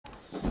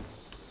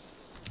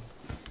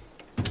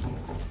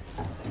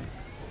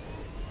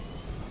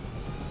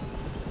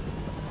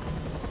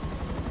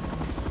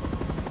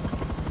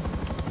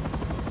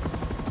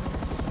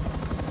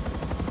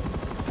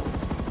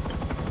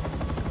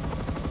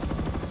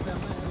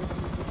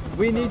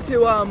We need to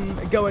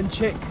go and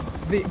check,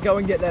 go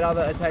and get that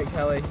other attack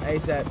heli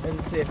ASAP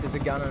and see if there's a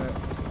gun in it.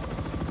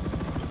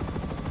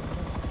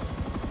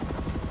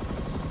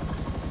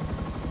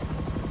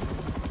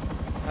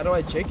 How do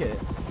I check it?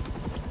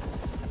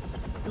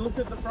 You look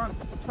at the front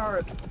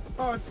turret.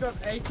 Oh, it's got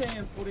AK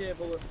and 48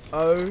 bullets.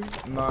 Oh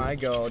my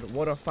god,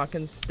 what a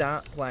fucking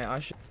start play.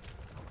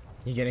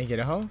 You gonna get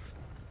it off?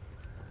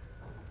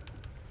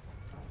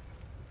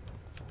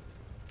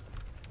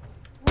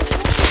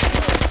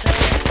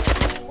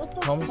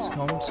 Comms.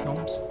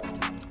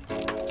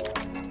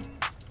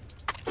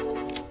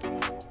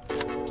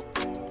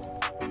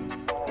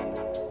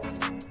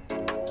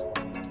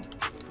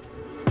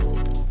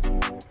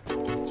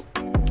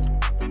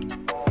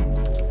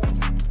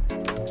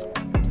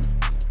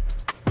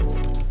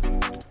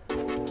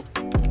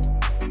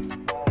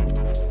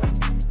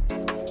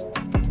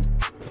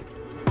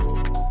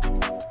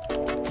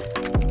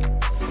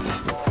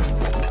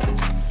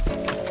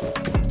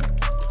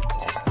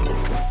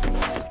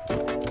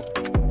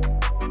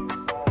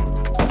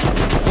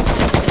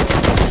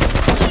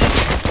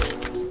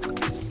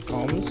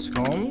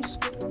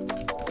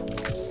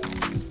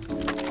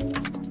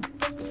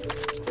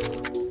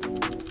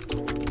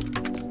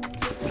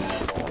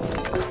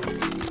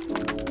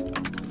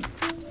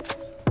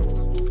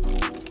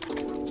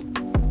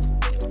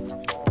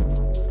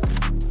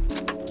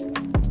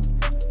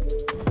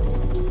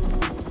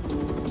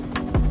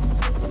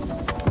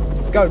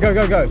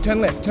 Go.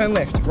 Turn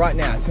left, right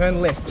now.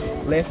 Turn left.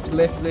 Left.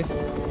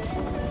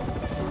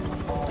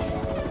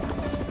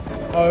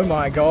 Oh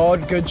my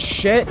god, good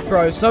shit,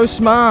 bro. So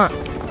smart.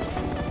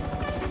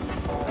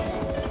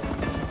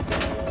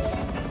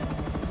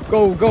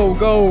 Go. Like,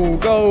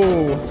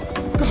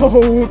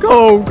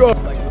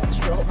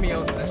 drop me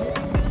on that.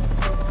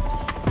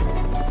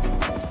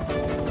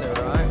 Is that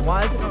right?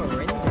 Why is it not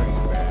rendering, bro?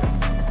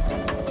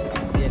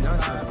 Yeah,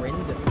 nice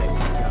render fix,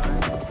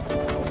 guys.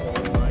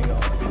 Oh my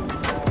god.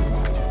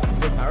 Is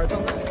there turrets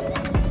on there?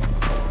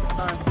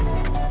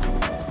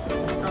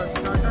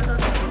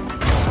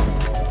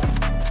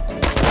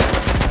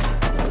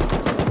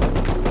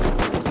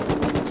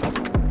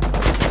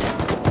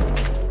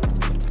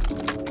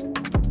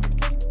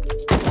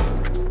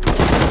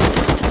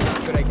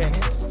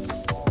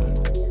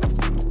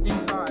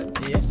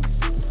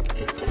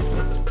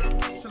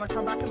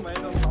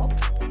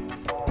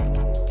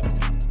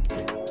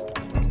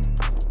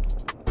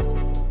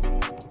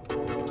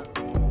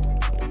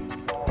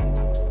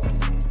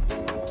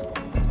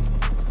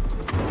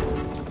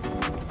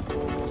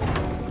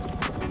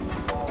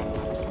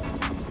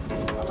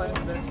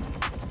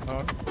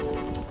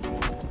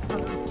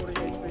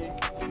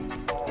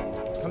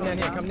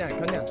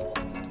 Come down.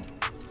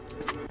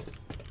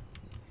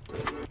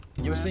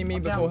 You'll see me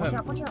before him.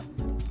 Watch out.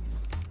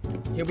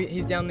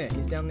 He's down there. Do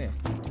you want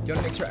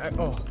an extra?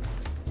 Oh,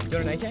 do you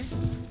want an AK?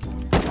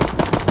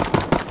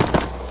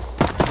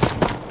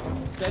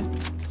 Dead.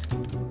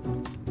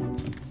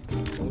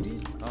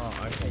 Oh,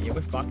 okay. Yeah,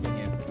 we're fucking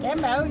him.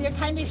 Hello, you're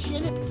kind of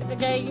shit at the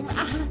game.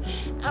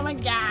 I'm a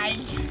guy.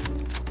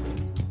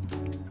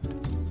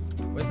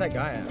 Where's that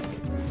guy at?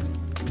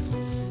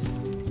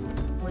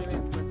 What do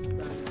you mean?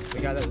 The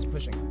guy that was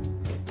pushing.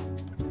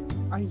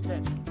 Oh, he's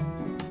dead.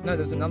 No,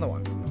 there's another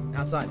one.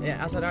 Outside.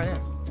 Yeah, outside right now.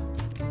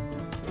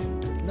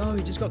 No,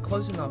 he just got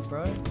close enough,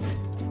 bro.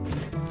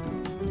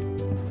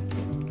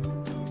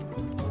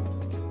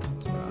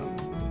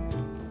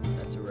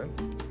 That's a rip.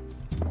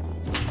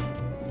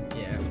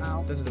 Yeah.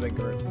 Ow. This is a big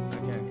group.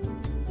 Okay.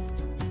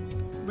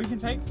 We can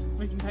take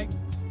thing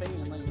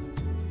and leave. Do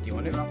you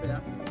want it? Up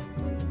there.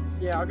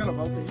 Yeah, I got a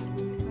multi.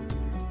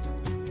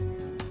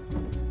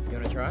 You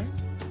wanna try?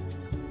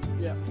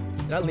 Yeah.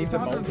 Did I leave the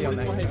multi on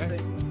that guy?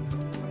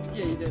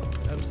 Yeah, you did.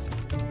 Oops.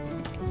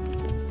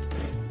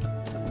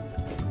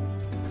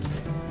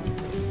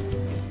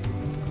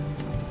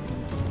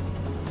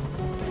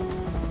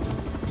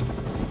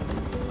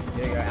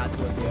 Gotta go out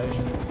towards the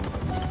ocean.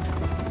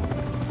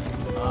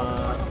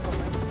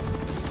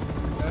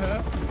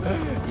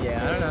 Yeah,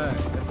 I don't know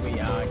if we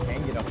can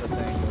get off this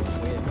angle. It's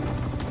weird.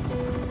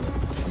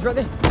 He's right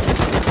there.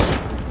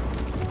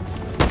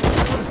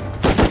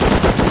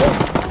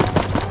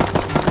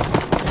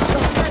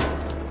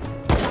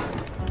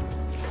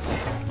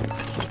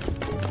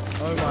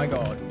 Oh my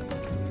god.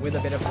 We're the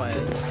better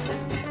players.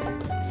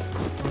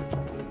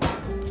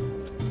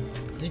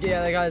 Did you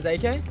get that guy's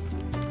AK?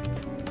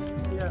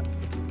 Yeah.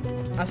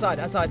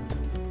 Outside.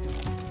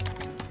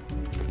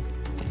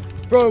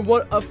 Bro,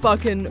 what a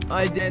fucking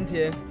ident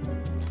here.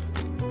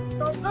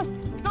 No!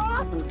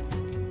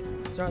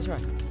 It's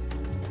alright.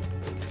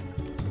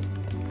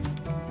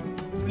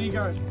 Where do you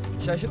go?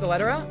 Should I shoot the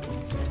ladder out?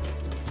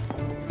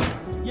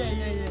 Yeah.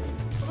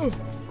 Ooh.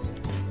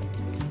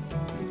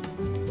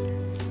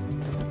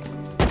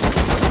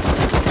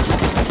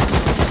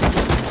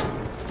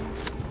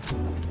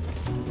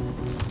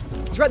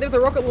 He's right there with the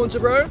rocket launcher,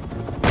 bro.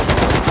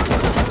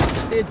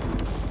 Dead.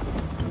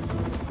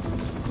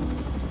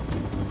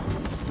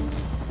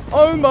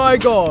 Oh my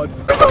god.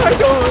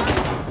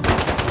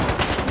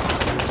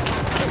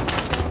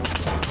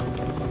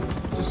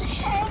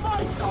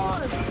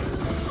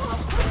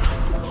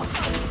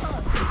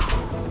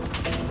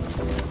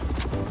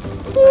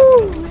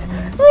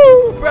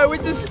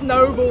 just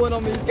snowballing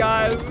on these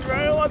guys,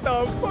 bro. What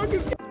the fuck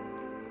is...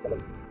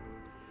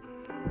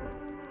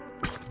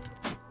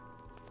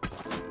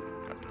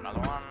 Another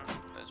one.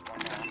 There's one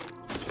more.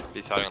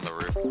 He's hiding on the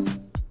roof.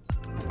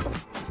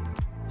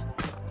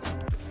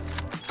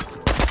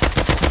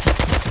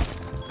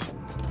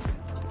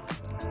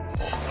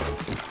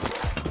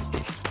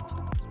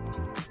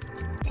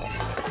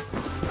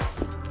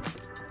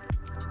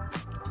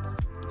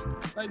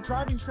 They're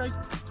driving straight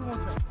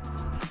towards me.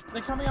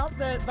 They're coming up.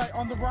 They're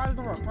on the right of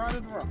the rock. Right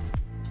of the rock.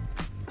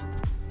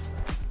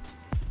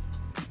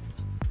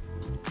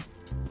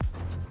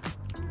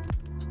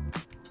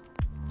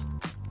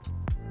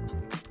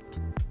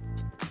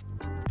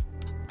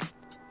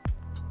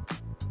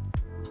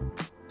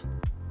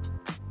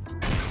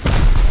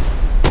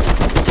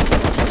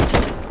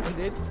 One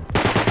did.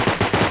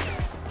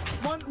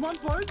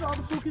 One's low. The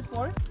other fluke is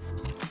low.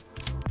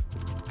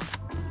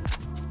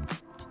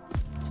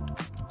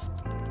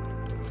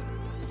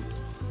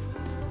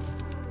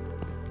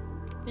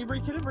 He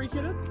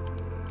re-kitted.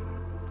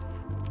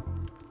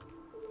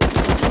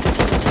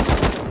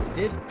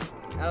 Did.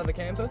 Out of the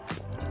camper.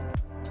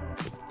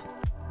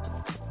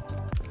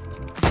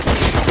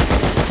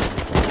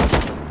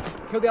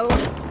 Killed the other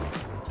one.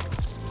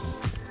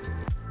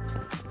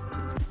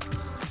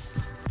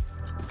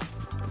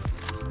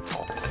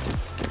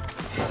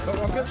 Got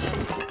rockets.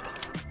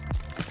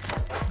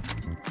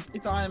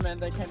 It's Iron Man.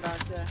 They came back.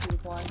 Yeah, he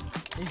was lying.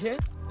 You here?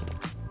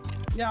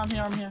 Yeah,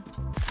 I'm here.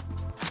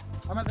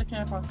 I'm at the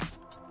camper.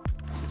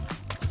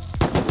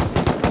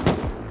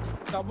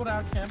 Doubled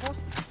out camper.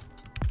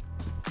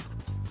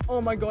 Oh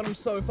my god, I'm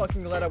so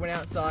fucking glad I went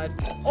outside.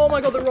 Oh my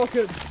god, the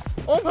rockets!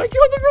 Oh my god,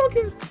 the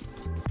rockets!